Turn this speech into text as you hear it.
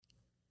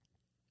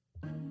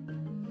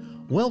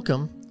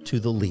Welcome to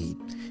The Lead.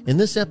 In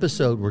this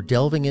episode, we're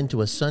delving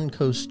into a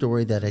Suncoast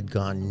story that had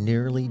gone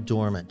nearly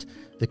dormant,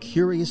 the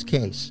curious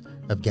case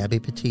of Gabby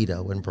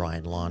Petito and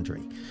Brian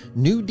Laundrie.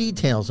 New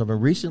details have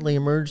recently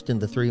emerged in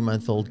the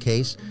 3-month-old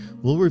case.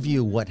 We'll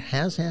review what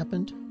has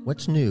happened,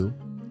 what's new,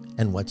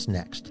 and what's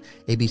next.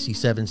 ABC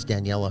 7's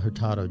Daniela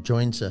Hurtado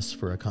joins us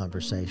for a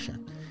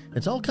conversation.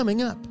 It's all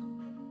coming up.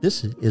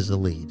 This is The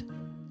Lead.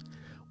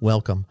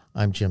 Welcome.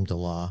 I'm Jim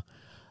DeLa.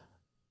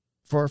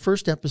 For our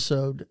first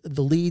episode,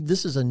 The Lead,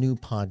 this is a new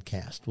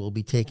podcast. We'll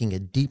be taking a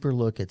deeper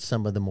look at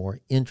some of the more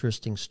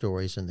interesting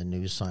stories in the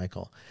news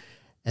cycle.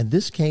 And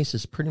this case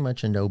is pretty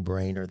much a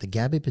no-brainer. The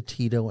Gabby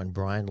Petito and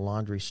Brian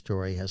Laundrie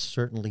story has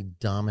certainly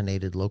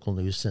dominated local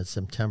news since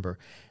September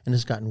and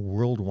has gotten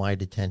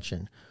worldwide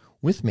attention.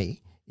 With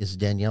me is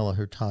Daniela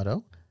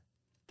Hurtado.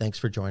 Thanks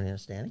for joining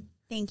us, Danny.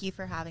 Thank you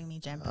for having me,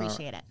 Jim.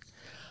 Appreciate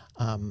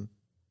it.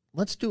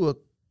 Let's do a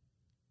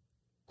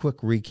quick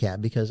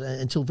recap, because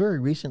until very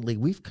recently,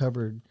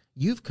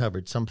 you've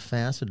covered some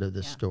facet of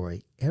this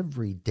story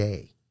every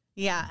day.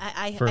 Yeah,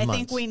 I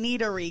think we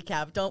need a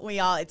recap, don't we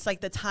all? It's like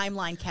the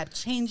timeline kept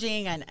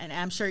changing, and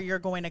I'm sure you're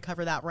going to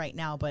cover that right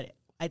now, but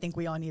I think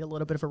we all need a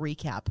little bit of a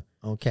recap.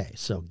 Okay,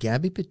 so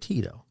Gabby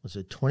Petito was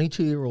a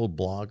 22-year-old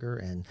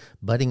blogger and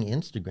budding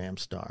Instagram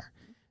star.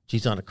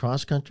 She's on a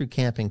cross-country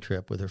camping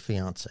trip with her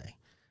fiancé.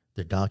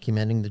 They're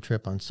documenting the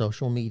trip on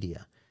social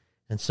media.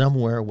 And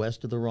somewhere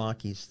west of the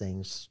Rockies,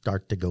 things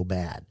start to go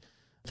bad.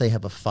 They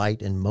have a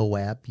fight in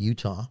Moab,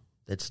 Utah,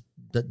 that's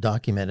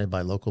documented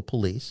by local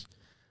police.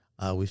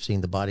 We've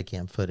seen the body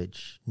cam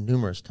footage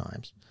numerous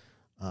times.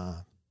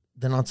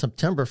 Then on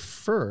September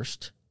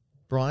 1st,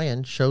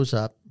 Brian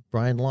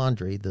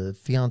Laundrie, the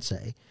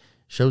fiancé,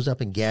 shows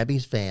up in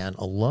Gabby's van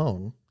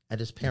alone at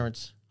his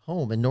parents'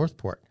 home in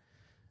Northport.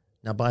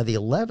 Now, by the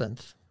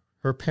 11th,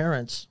 her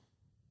parents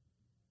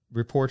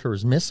report her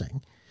as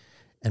missing,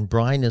 and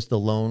Brian is the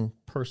lone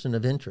person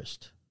of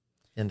interest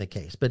in the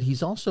case. But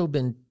he's also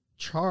been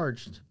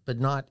charged, but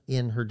not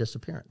in her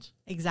disappearance.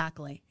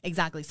 Exactly.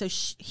 So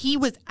he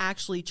was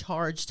actually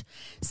charged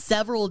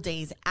several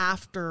days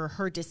after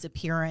her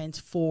disappearance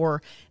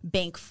for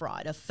bank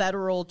fraud, a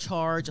federal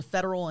charge, a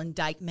federal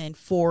indictment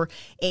for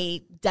a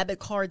debit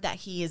card that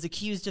he is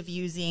accused of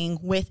using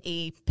with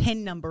a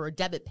PIN number, a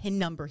debit PIN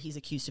number he's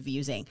accused of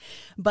using.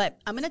 But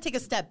I'm going to take a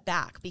step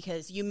back,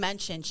 because you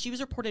mentioned she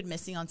was reported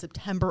missing on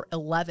September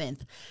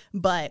 11th,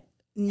 but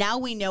now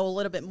we know a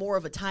little bit more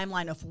of a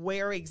timeline of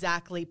where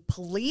exactly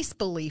police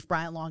believe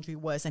Brian Laundrie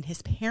was and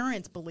his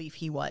parents believe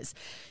he was.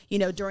 You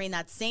know, during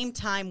that same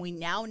time, we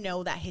now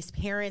know that his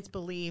parents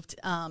believed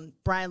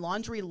Brian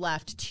Laundrie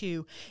left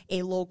to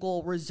a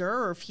local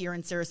reserve here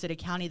in Sarasota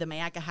County, the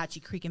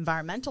Myakkahatchee Creek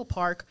Environmental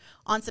Park,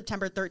 on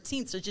September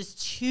 13th, so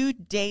just 2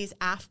 days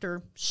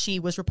after she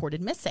was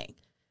reported missing.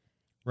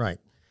 Right.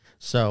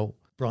 So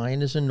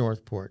Brian is in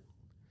Northport.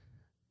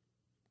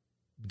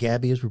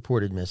 Gabby is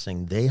reported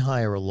missing. They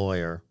hire a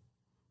lawyer,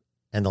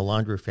 and the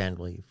Laundrie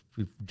family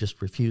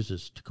just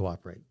refuses to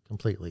cooperate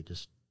completely,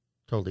 just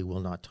totally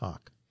will not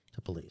talk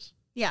to police.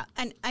 Yeah,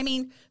 and I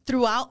mean,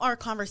 throughout our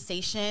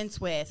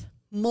conversations with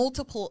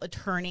multiple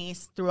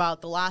attorneys throughout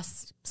the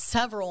last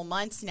several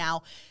months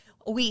now,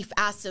 we've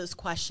asked those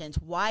questions.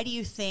 Why do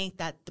you think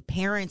that the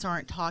parents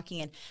aren't talking?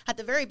 And at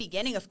the very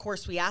beginning, of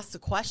course, we asked the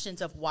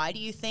questions of, why do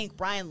you think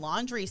Brian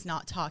Laundrie's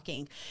not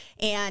talking?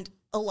 And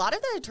a lot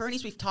of the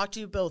attorneys we've talked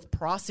to, both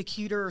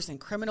prosecutors and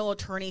criminal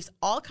attorneys,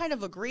 all kind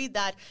of agreed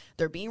that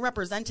they're being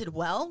represented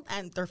well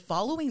and they're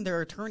following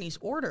their attorney's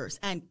orders.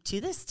 And to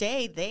this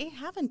day, they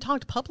haven't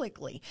talked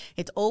publicly.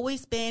 It's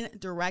always been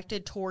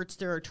directed towards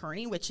their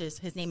attorney,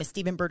 his name is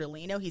Stephen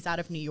Bertolino. He's out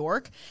of New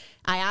York.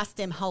 I asked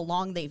him how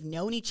long they've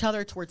known each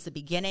other towards the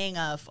beginning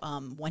of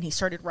when he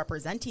started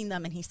representing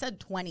them, and he said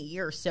 20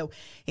 years. So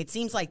it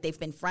seems like they've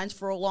been friends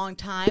for a long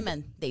time,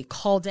 and they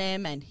called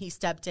him, and he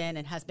stepped in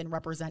and has been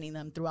representing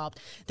them throughout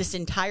this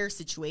entire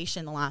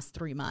situation the last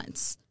 3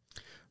 months.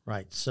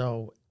 Right.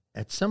 So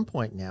at some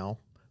point now,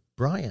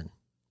 Brian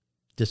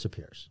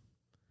disappears.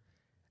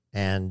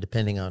 And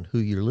depending on who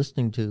you're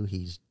listening to,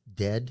 he's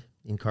dead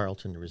in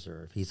Carlton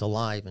Reserve. He's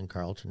alive in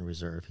Carlton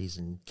Reserve. He's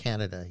in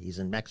Canada. He's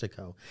in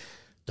Mexico.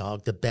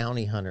 Dog the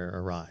bounty hunter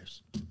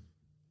arrives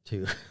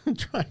to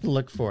try to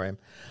look for him.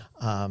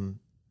 And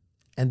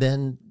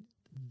then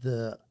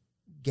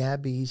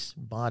Gabby's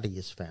body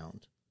is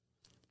found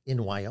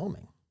in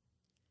Wyoming.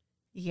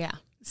 Yeah.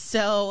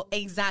 So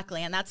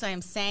exactly. And that's what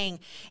I'm saying.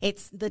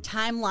 It's the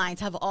timelines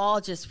have all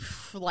just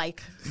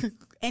like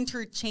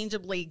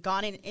interchangeably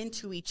gone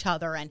into each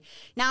other. And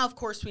now, of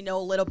course, we know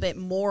a little bit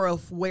more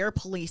of where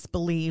police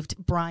believed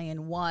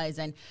Brian was.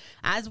 And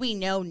as we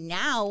know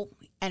now,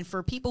 and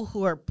for people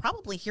who are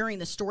probably hearing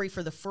the story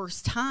for the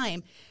first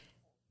time,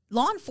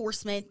 law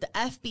enforcement, the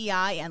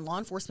FBI, and law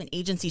enforcement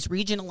agencies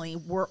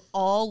regionally were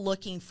all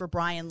looking for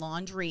Brian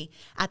Laundrie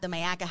at the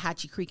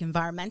Myakkahatchee Creek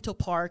Environmental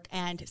Park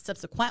and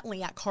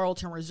subsequently at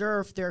Carlton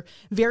Reserve. They're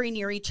very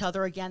near each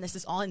other. Again, this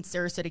is all in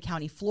Sarasota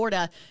County,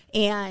 Florida,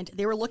 and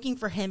they were looking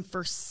for him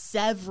for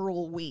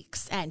several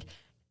weeks. And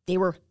They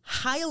were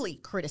highly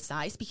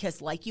criticized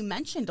because, like you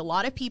mentioned, a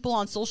lot of people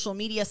on social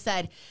media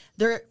said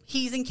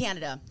he's in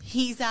Canada,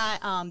 he's at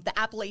the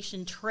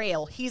Appalachian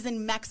Trail, he's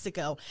in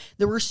Mexico.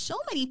 There were so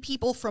many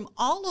people from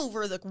all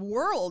over the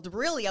world,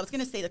 really. I was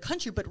going to say the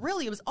country, but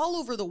really it was all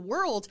over the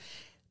world,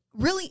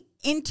 really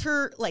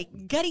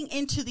getting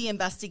into the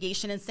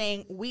investigation and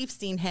saying, we've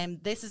seen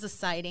him, this is a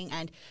sighting.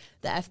 And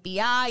the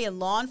FBI and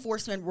law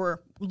enforcement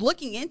were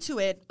looking into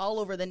it all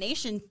over the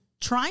nation,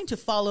 trying to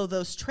follow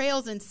those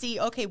trails and see,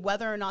 okay,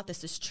 whether or not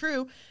this is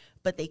true.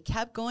 But they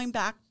kept going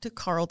back to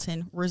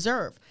Carlton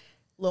Reserve.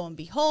 Lo and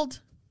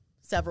behold,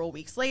 several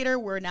weeks later,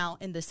 we're now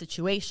in this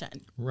situation.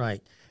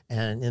 Right.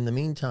 And in the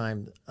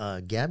meantime,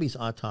 Gabby's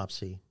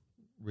autopsy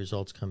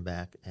results come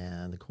back,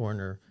 and the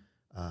coroner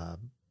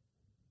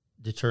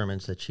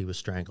determines that she was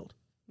strangled.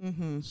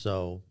 Mm-hmm.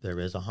 So there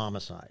is a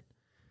homicide.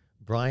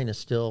 Brian is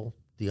still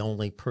the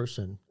only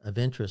person of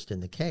interest in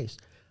the case.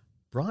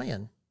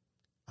 Brian,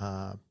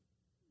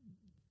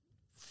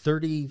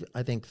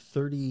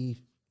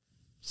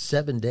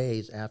 37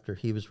 days after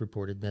he was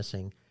reported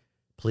missing,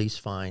 police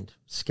find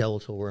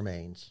skeletal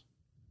remains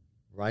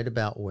right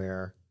about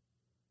where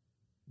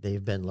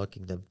they've been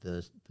looking.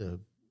 The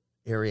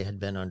area had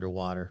been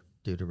underwater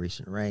due to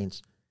recent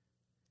rains.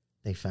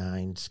 They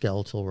find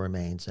skeletal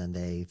remains, and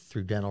they,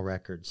 through dental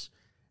records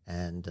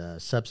and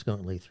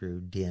subsequently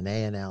through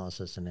DNA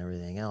analysis and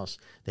everything else,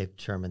 they've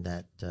determined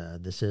that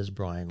this is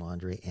Brian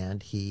Laundrie,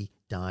 and he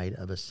died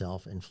of a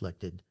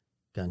self-inflicted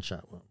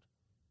gunshot wound.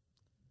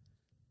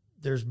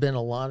 There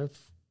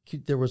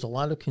was a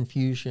lot of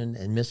confusion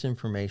and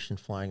misinformation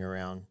flying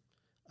around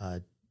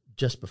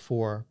just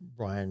before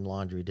Brian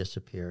Laundrie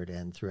disappeared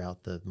and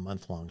throughout the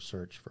month-long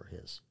search for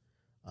his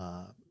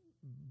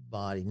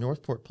body.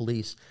 Northport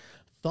police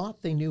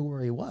thought they knew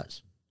where he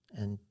was,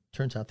 and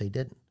turns out they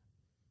didn't.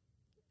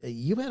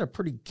 You had a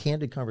pretty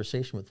candid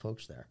conversation with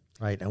folks there,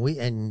 right?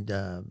 And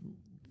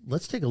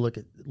let's take a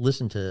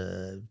listen to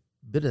a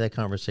bit of that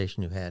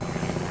conversation you had.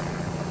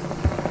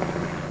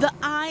 The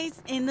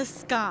eyes in the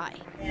sky.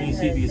 Can you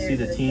see if you see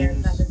the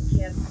teams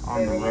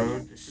on the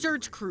road?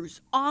 Search crews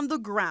on the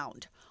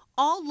ground,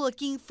 all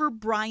looking for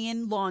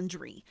Brian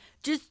Laundrie.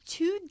 Just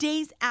 2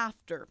 days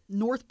after,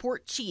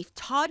 Northport Chief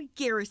Todd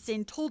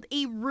Garrison told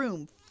a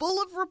room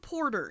full of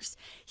reporters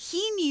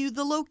he knew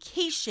the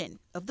location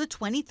of the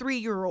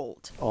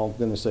 23-year-old. All I'm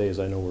going to say is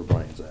I know where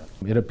Brian's at.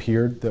 It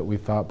appeared that we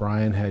thought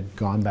Brian had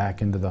gone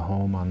back into the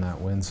home on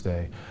that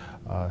Wednesday.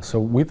 So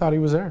we thought he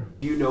was there.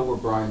 Do you know where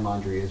Brian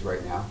Laundrie is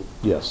right now?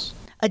 Yes.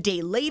 A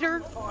day later,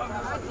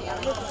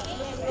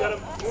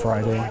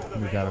 Friday,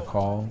 we got a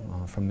call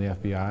from the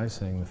FBI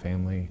saying the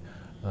family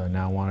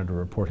now wanted to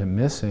report him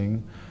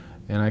missing.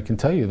 And I can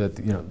tell you that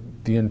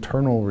the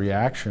internal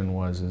reaction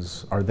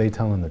was, are they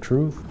telling the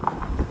truth?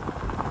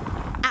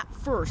 At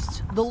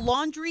first, the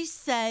Laundries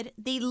said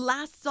they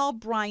last saw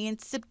Brian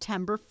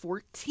September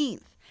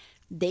 14th.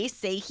 They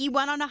say he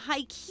went on a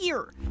hike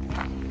here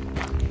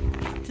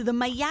to the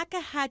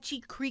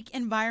Mayakahatchee Creek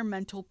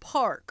Environmental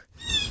Park.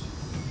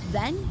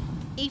 Then,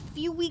 a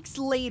few weeks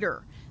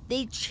later,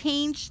 they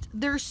changed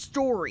their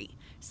story,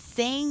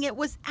 saying it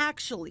was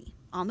actually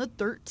on the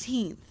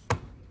 13th.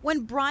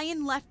 When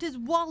Brian left his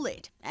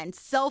wallet and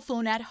cell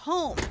phone at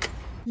home,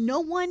 no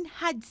one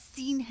had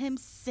seen him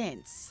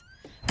since.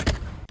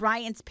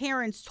 Brian's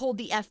parents told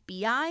the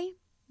FBI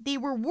they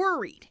were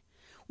worried.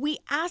 We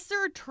asked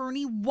their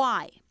attorney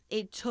why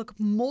it took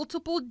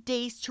multiple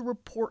days to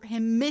report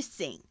him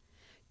missing.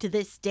 To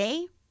this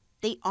day,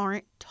 they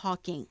aren't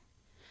talking.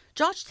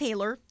 Josh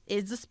Taylor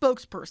is the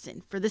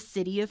spokesperson for the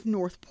city of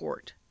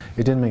Northport.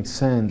 It didn't make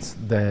sense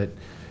that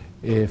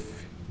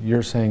if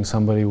you're saying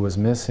somebody was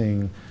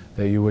missing,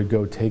 that you would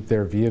go take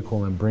their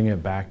vehicle and bring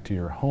it back to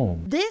your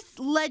home. This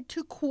led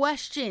to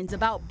questions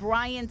about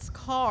Brian's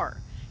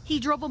car. He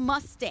drove a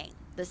Mustang,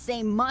 the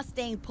same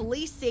Mustang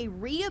police say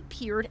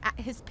reappeared at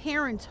his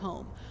parents'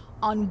 home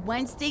on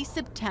Wednesday,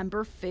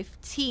 September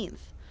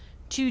 15th.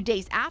 2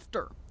 days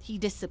after, he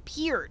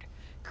disappeared,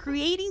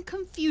 creating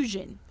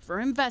confusion for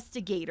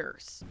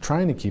investigators.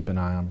 Trying to keep an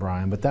eye on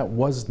Brian, but that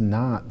was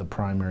not the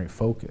primary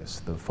focus.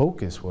 The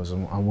focus was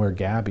on where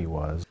Gabby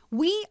was.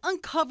 We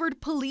uncovered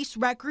police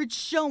records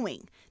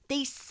showing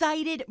they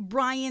cited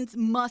Brian's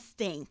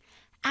Mustang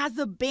as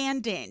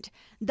abandoned.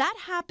 That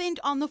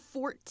happened on the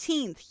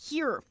 14th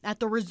here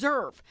at the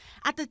reserve.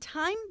 At the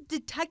time,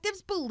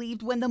 detectives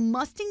believed when the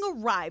Mustang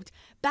arrived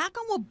back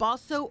on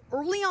Wabasso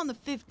early on the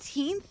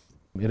 15th,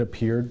 it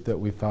appeared that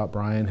we thought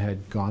Brian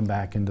had gone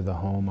back into the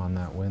home on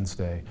that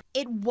Wednesday.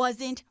 It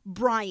wasn't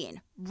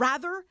Brian,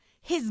 rather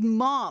his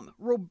mom,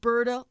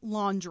 Roberta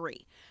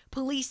Laundrie.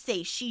 Police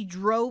say she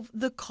drove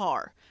the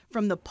car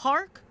from the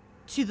park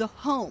to the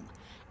home,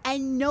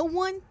 and no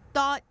one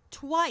thought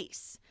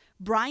twice.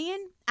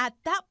 Brian, at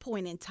that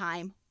point in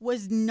time,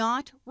 was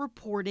not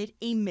reported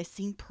a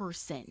missing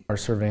person. Our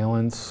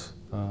surveillance,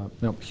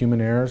 human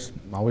errors,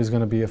 always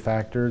going to be a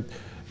factor.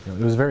 It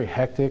was very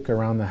hectic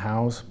around the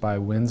house by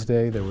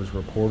Wednesday. There was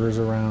reporters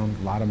around,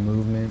 a lot of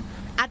movement.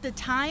 At the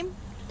time,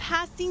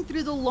 passing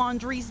through the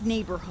Laundrie's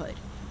neighborhood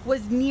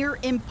was near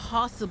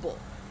impossible.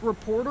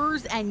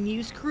 Reporters and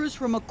news crews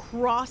from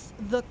across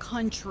the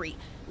country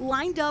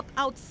lined up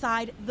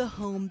outside the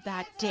home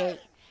that day,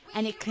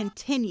 and it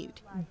continued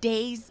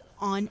days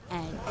on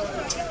end. The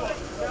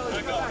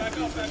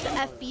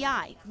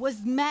FBI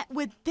was met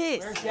with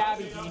this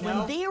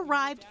when they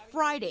arrived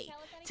Friday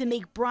to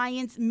make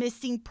Brian's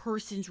missing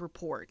persons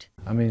report.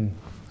 I mean,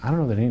 I don't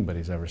know that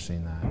anybody's ever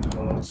seen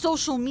that.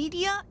 Social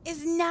media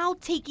is now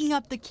taking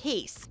up the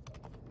case.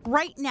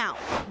 Right now,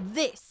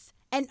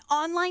 an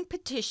online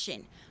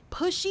petition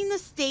pushing the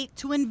state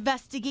to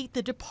investigate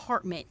the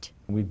department.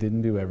 We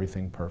didn't do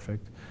everything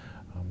perfect.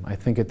 I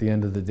think at the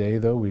end of the day,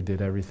 though, we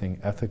did everything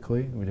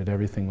ethically. We did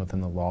everything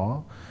within the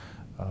law.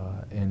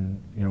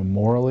 And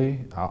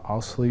morally,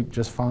 I'll sleep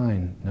just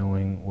fine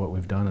knowing what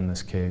we've done in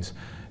this case.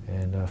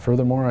 And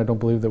furthermore, I don't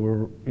believe that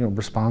we're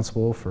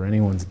responsible for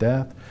anyone's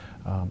death.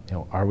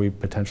 Are we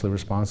potentially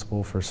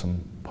responsible for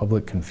some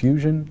public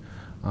confusion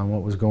on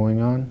what was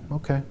going on?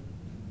 Okay.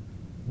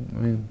 I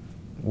mean,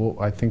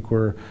 I think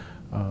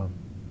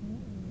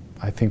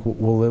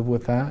we'll live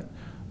with that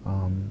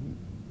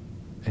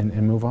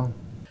and move on.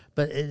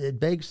 But it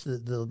begs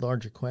the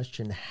larger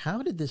question: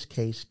 how did this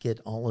case get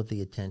all of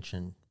the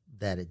attention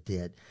that it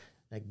did?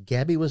 Like,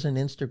 Gabby was an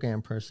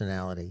Instagram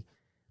personality.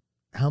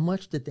 How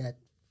much did that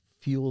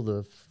fuel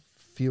the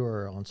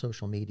furor on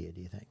social media,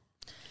 do you think?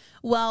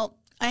 Well,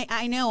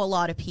 I know a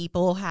lot of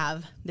people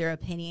have their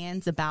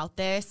opinions about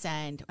this,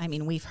 and I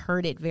mean, we've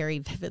heard it very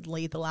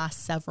vividly the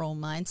last several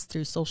months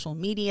through social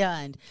media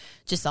and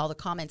just all the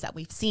comments that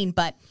we've seen.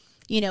 But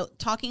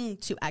talking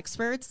to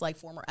experts like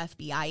former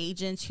FBI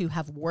agents who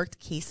have worked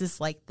cases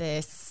like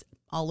this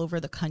all over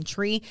the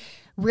country,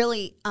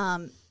 really,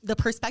 the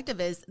perspective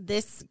is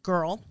this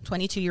girl,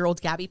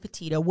 22-year-old Gabby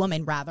Petito,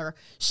 woman rather,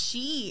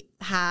 she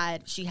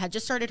had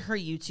just started her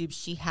YouTube.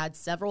 She had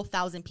several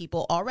thousand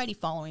people already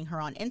following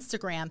her on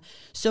Instagram.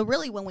 So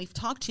really, when we've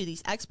talked to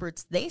these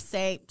experts, they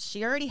say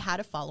she already had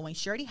a following.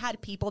 She already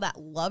had people that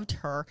loved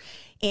her,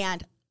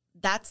 and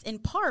that's in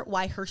part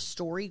why her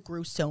story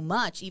grew so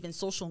much. Even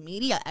social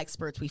media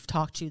experts we've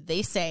talked to,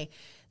 they say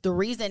the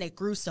reason it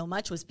grew so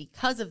much was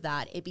because of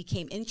that. It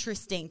became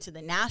interesting to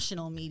the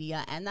national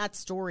media, and that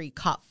story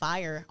caught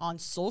fire on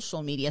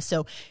social media.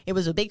 So it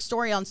was a big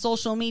story on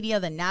social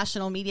media. The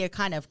national media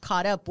kind of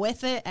caught up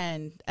with it,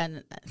 and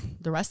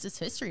the rest is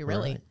history,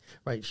 really.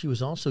 Right. She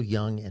was also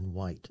young and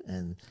white,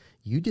 and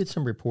you did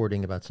some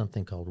reporting about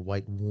something called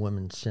white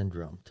woman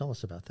syndrome. Tell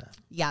us about that.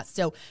 Yeah,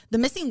 so the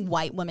missing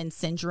white woman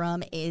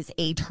syndrome is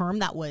a term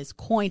that was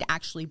coined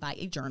actually by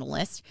a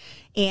journalist,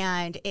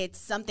 and it's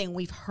something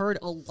we've heard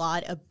a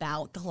lot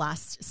about the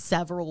last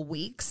several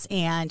weeks.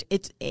 And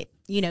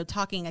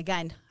talking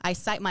again, I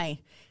cite my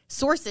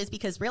sources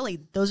because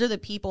really those are the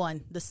people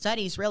and the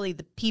studies, really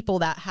the people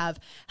that have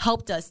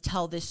helped us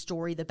tell this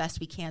story the best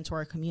we can to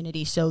our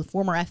community. So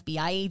former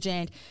FBI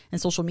agent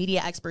and social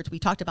media experts, we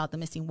talked about the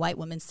missing white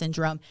woman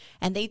syndrome,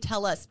 and they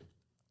tell us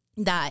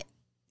that,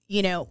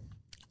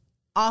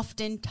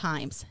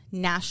 oftentimes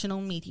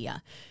national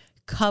media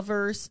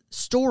covers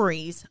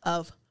stories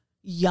of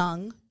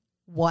young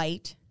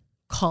white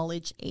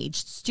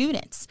college-aged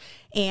students,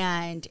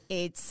 and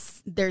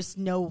there's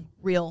no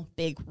real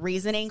big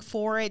reasoning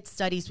for it.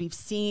 Studies we've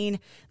seen,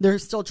 they're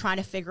still trying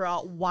to figure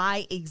out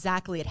why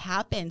exactly it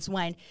happens,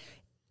 when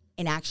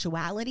in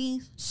actuality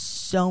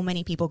so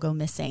many people go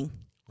missing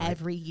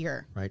every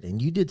year. Right,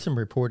 and you did some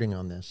reporting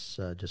on this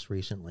just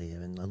recently,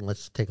 and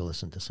let's take a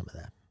listen to some of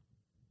that.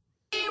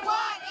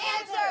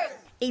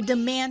 A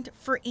demand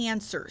for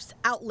answers.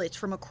 Outlets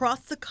from across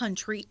the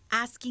country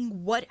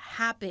asking what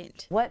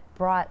happened. What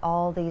brought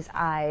all these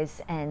eyes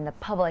and the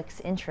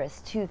public's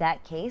interest to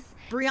that case?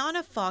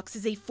 Brianna Fox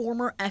is a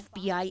former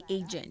FBI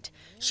agent.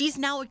 She's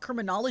now a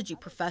criminology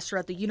professor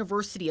at the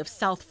University of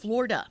South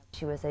Florida.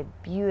 She was a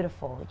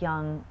beautiful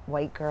young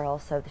white girl,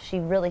 so she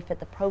really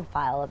fit the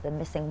profile of the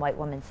missing white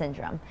woman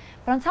syndrome.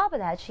 But on top of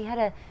that, she had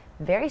a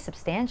very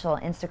substantial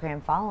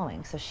Instagram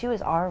following, so she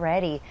was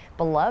already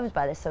beloved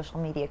by the social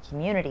media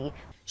community.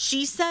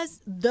 She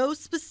says those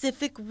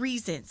specific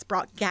reasons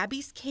brought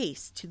Gabby's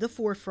case to the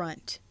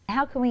forefront.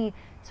 How can we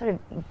sort of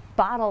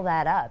bottle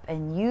that up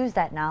and use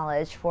that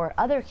knowledge for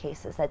other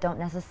cases that don't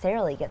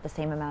necessarily get the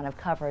same amount of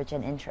coverage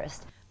and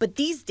interest? But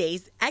these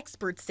days,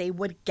 experts say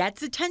what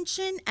gets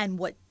attention and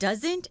what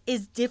doesn't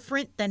is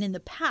different than in the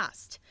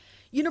past.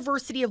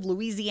 University of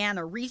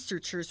Louisiana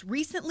researchers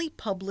recently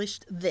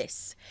published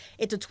this.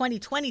 It's a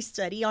 2020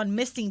 study on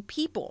missing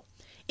people.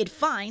 It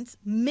finds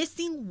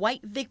missing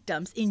white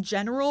victims in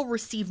general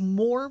receive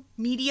more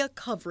media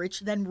coverage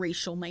than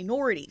racial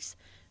minorities.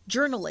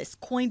 Journalists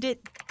coined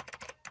it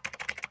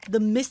the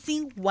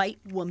missing white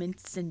woman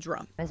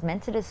syndrome. It was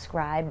meant to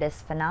describe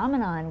this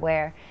phenomenon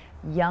where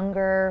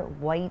younger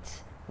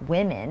white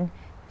women,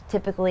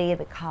 typically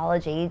the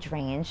college age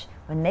range,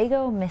 when they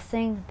go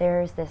missing,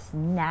 there's this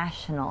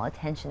national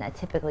attention that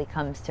typically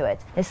comes to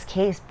it. This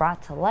case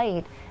brought to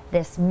light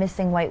this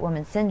missing white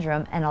woman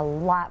syndrome, and a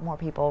lot more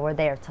people were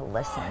there to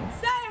listen.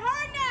 Say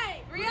her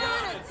name!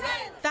 Brianna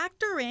Taylor!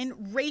 Factor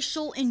in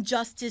racial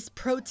injustice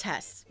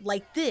protests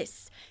like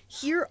this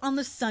here on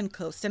the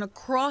Suncoast and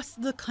across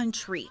the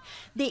country,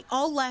 they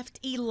all left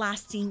a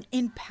lasting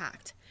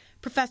impact.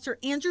 Professor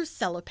Andrew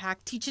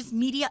Selepak teaches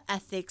media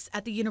ethics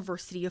at the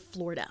University of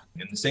Florida.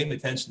 And the same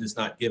attention is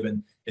not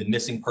given in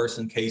missing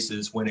person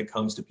cases when it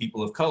comes to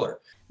people of color.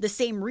 The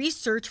same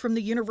research from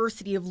the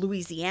University of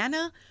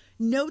Louisiana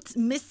notes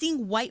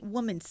missing white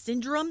woman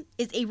syndrome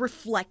is a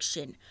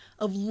reflection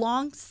of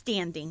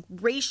long-standing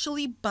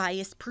racially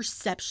biased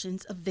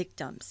perceptions of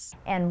victims.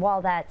 And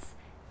while that's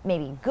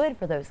maybe good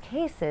for those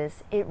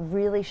cases, it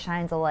really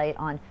shines a light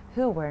on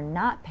who we're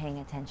not paying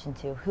attention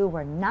to, who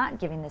we're not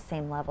giving the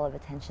same level of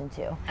attention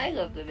to. I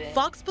love the band.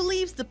 Fox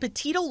believes the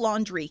Petito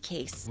laundry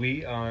case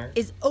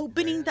is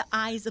opening the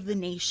eyes of the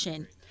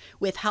nation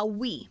with how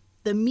we,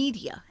 the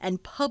media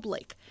and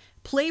public,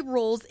 play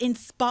roles in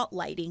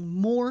spotlighting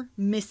more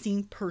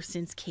missing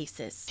persons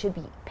cases. Should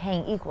be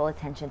paying equal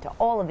attention to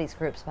all of these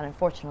groups, but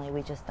unfortunately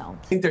we just don't.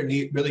 I think there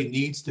really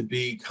needs to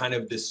be kind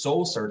of this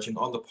soul searching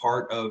on the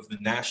part of the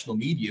national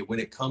media when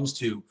it comes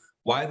to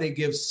why they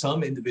give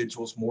some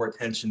individuals more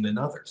attention than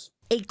others.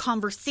 A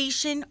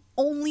conversation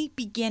only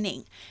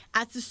beginning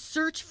as the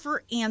search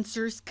for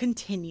answers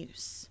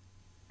continues.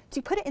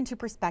 To put it into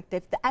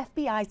perspective, the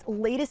FBI's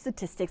latest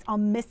statistics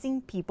on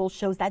missing people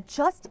shows that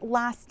just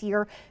last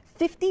year,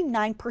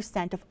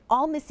 59% of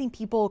all missing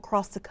people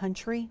across the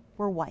country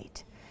were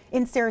white.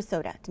 In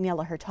Sarasota,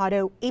 Daniela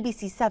Hurtado,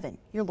 ABC7,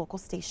 your local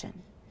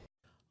station.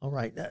 All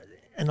right.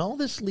 And all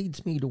this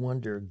leads me to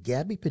wonder,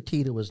 Gabby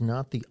Petito was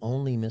not the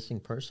only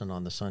missing person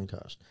on the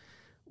Suncoast.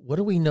 What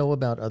do we know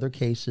about other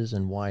cases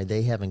and why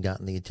they haven't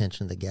gotten the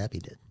attention that Gabby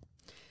did?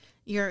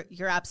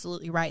 You're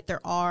absolutely right.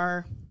 There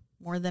are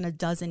more than a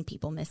dozen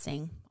people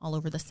missing all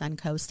over the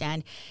Suncoast.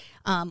 And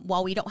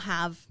while we don't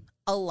have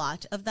a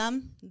lot of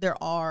them, they're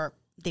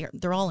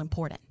all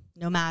important,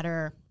 no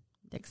matter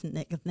the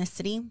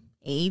ethnicity,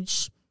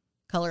 age,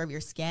 color of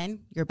your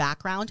skin, your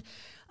background.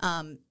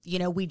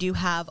 We do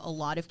have a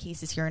lot of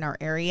cases here in our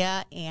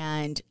area.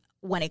 And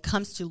when it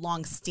comes to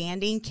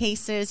long-standing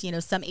cases,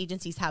 some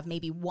agencies have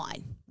maybe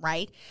one,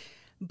 right?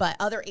 But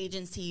other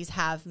agencies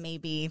have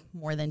maybe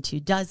more than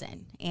 24.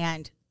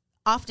 And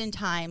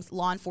oftentimes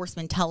law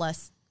enforcement tell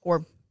us,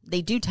 or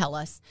they do tell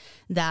us,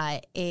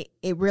 that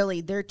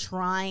they're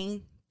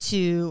trying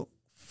to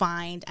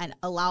find and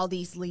allow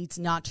these leads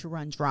not to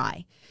run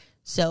dry.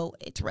 So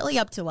it's really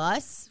up to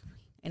us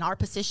in our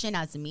position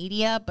as the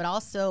media, but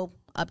also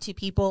up to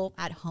people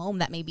at home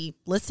that may be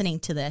listening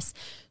to this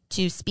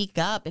to speak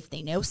up if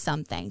they know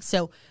something.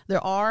 So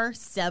there are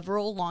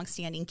several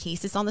longstanding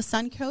cases on the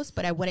Suncoast,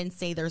 but I wouldn't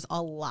say there's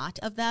a lot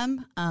of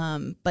them.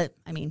 But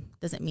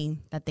doesn't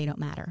mean that they don't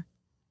matter.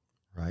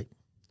 Right.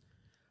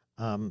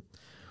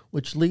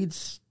 Which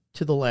leads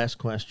to the last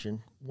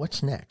question.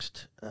 What's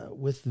next?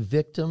 With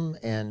victim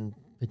and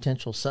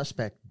potential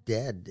suspect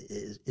dead,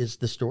 is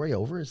the story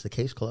over? Is the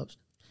case closed?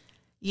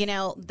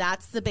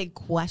 That's the big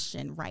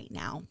question right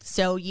now.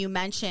 So you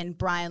mentioned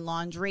Brian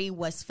Laundrie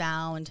was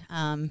found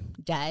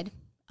dead.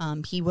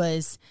 He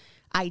was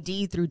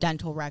ID'd through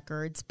dental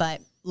records,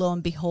 but lo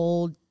and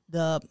behold,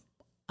 the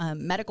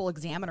medical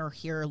examiner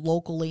here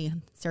locally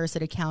in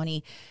Sarasota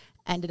County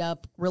ended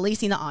up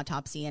releasing the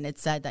autopsy, and it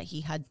said that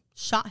he had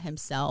shot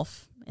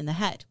himself in the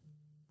head.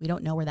 We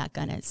don't know where that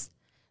gun is.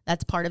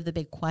 That's part of the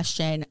big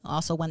question.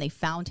 Also, when they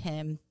found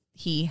him,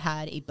 he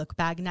had a book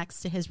bag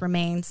next to his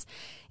remains,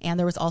 and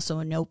there was also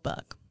a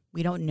notebook.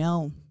 We don't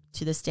know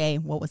to this day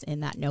what was in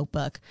that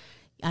notebook.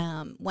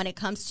 When it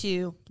comes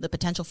to the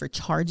potential for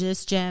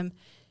charges, Jim,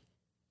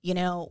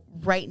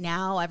 right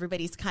now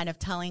everybody's kind of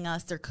telling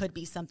us there could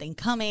be something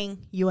coming.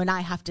 You and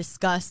I have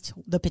discussed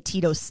the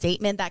Petito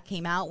statement that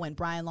came out when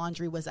Brian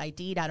Laundrie was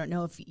ID'd. I don't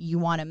know if you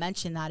want to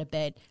mention that a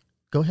bit.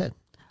 Go ahead.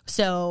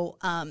 So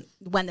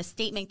when the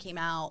statement came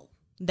out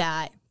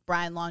that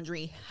Brian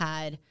Laundrie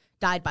had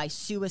died by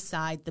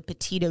suicide, the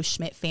Petito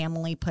Schmidt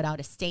family put out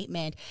a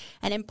statement.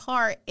 And in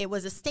part, it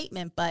was a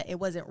statement, but it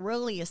wasn't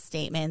really a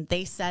statement.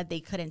 They said they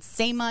couldn't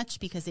say much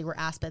because they were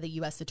asked by the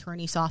U.S.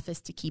 Attorney's Office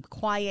to keep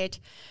quiet.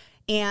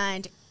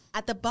 And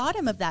at the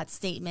bottom of that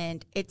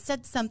statement, it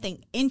said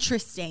something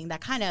interesting that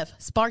kind of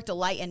sparked a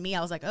light in me.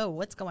 I was like, oh,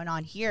 what's going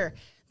on here?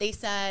 They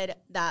said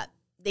that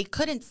they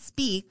couldn't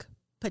speak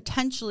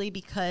potentially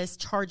because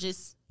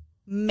charges,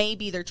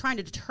 maybe they're trying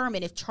to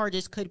determine if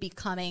charges could be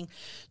coming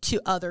to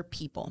other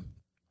people.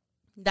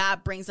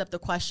 That brings up the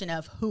question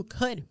of who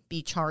could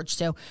be charged.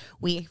 So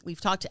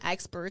we've talked to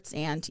experts,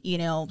 and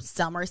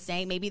some are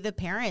saying maybe the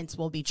parents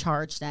will be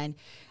charged. And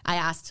I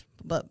asked,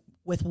 but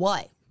with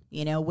what?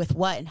 With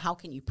what, and how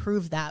can you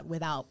prove that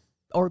without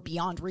or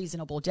beyond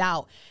reasonable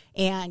doubt?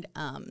 And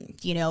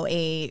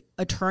a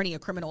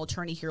criminal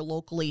attorney here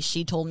locally,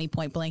 she told me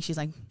point blank, she's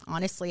like,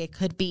 honestly, it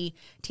could be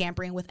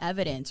tampering with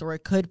evidence, or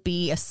it could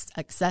be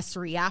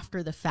accessory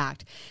after the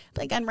fact.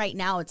 But again, right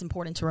now, it's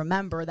important to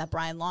remember that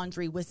Brian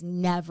Laundrie was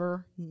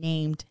never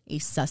named a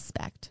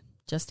suspect,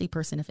 just a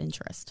person of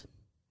interest.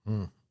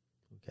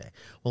 Okay.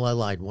 Well, I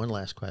lied. One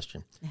last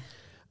question.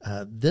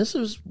 This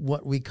is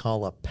what we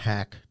call a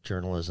PAC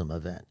journalism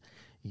event.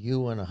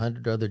 you and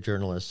 100 other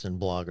journalists and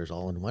bloggers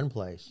all in one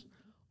place,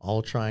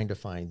 all trying to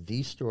find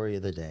the story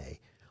of the day,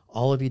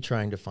 all of you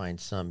trying to find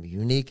some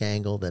unique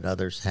angle that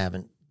others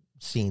haven't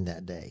seen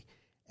that day,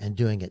 and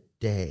doing it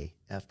day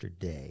after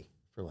day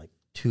for like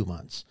 2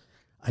 months.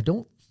 I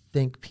don't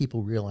think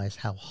people realize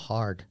how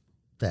hard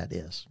that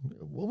is.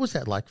 What was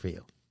that like for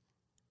you?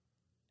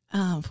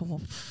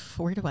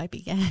 Where do I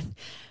begin?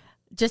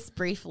 Just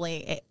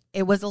briefly,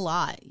 it was a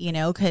lot,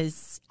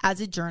 because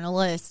as a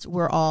journalist,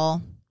 we're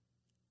all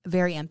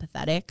very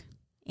empathetic,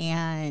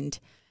 and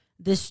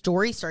this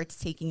story starts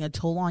taking a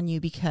toll on you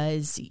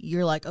because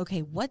you're like,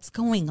 okay, what's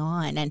going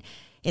on? And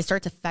it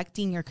starts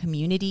affecting your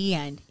community.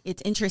 And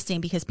it's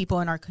interesting because people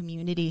in our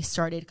community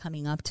started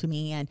coming up to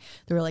me and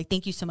they were like,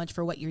 thank you so much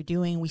for what you're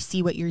doing. We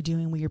see what you're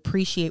doing. We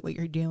appreciate what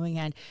you're doing.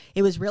 And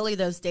it was really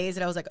those days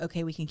that I was like,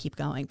 okay, we can keep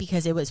going,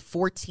 because it was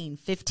 14,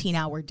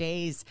 15-hour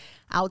days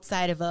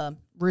outside of a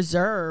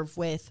reserve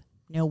with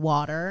no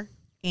water.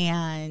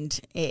 And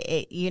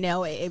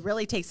it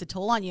really takes a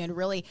toll on you, and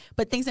really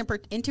put things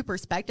into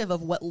perspective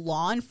of what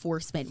law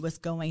enforcement was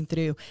going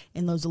through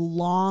in those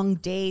long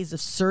days of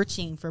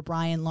searching for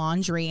Brian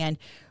Laundrie. And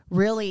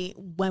really,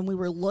 when we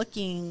were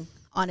looking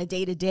on a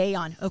day-to-day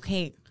on,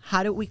 okay,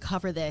 how do we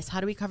cover this? How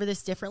do we cover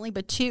this differently?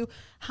 But two,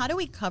 how do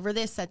we cover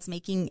this that's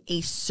making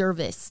a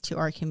service to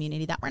our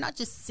community, that we're not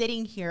just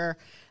sitting here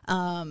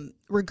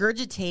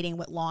regurgitating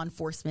what law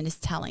enforcement is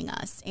telling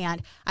us?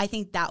 And I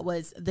think that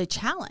was the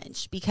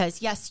challenge,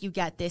 because yes, you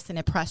get this in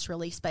a press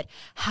release, but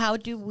how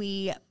do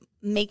we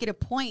make it a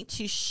point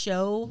to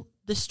show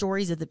the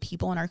stories of the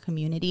people in our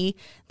community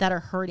that are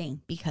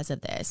hurting because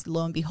of this?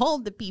 Lo and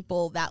behold, the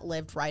people that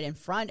lived right in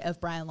front of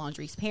Brian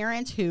Laundrie's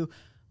parents, who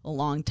a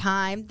long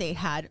time, they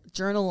had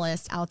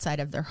journalists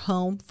outside of their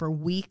home for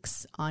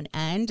weeks on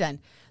end, and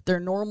their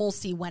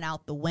normalcy went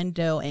out the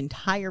window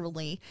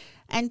entirely.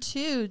 And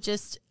two,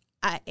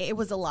 it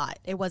was a lot.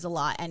 It was a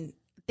lot. And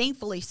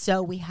thankfully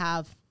so, we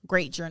have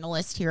great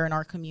journalists here in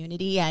our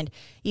community. And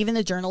even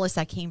the journalists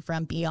that came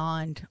from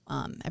beyond,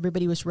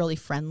 everybody was really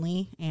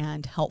friendly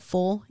and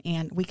helpful.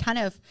 And we kind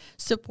of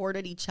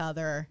supported each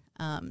other.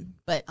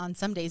 But on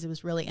some days it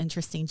was really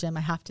interesting, Jim.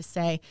 I have to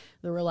say,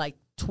 there were like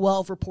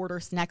 12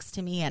 reporters next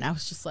to me, and I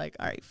was just like,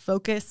 all right,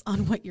 focus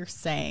on what you're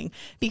saying,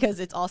 because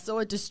it's also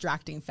a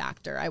distracting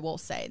factor. I will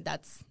say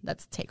that's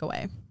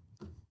takeaway.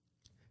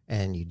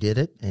 And you did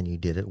it, and you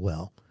did it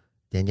well.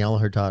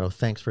 Daniela Hurtado,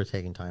 thanks for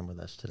taking time with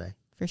us today.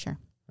 For sure.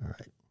 All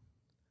right.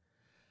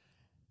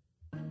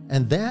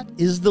 And that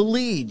is The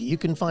Lead. You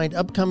can find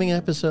upcoming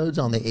episodes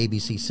on the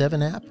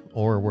ABC7 app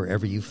or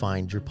wherever you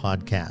find your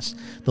podcasts.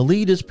 The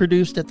Lead is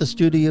produced at the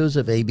studios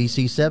of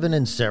ABC7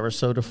 in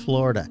Sarasota,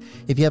 Florida.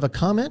 If you have a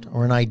comment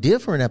or an idea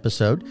for an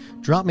episode,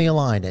 drop me a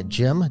line at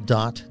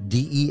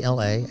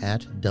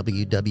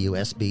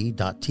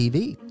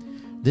jim.dela@wwsb.tv.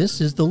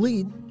 This is The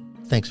Lead.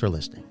 Thanks for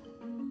listening.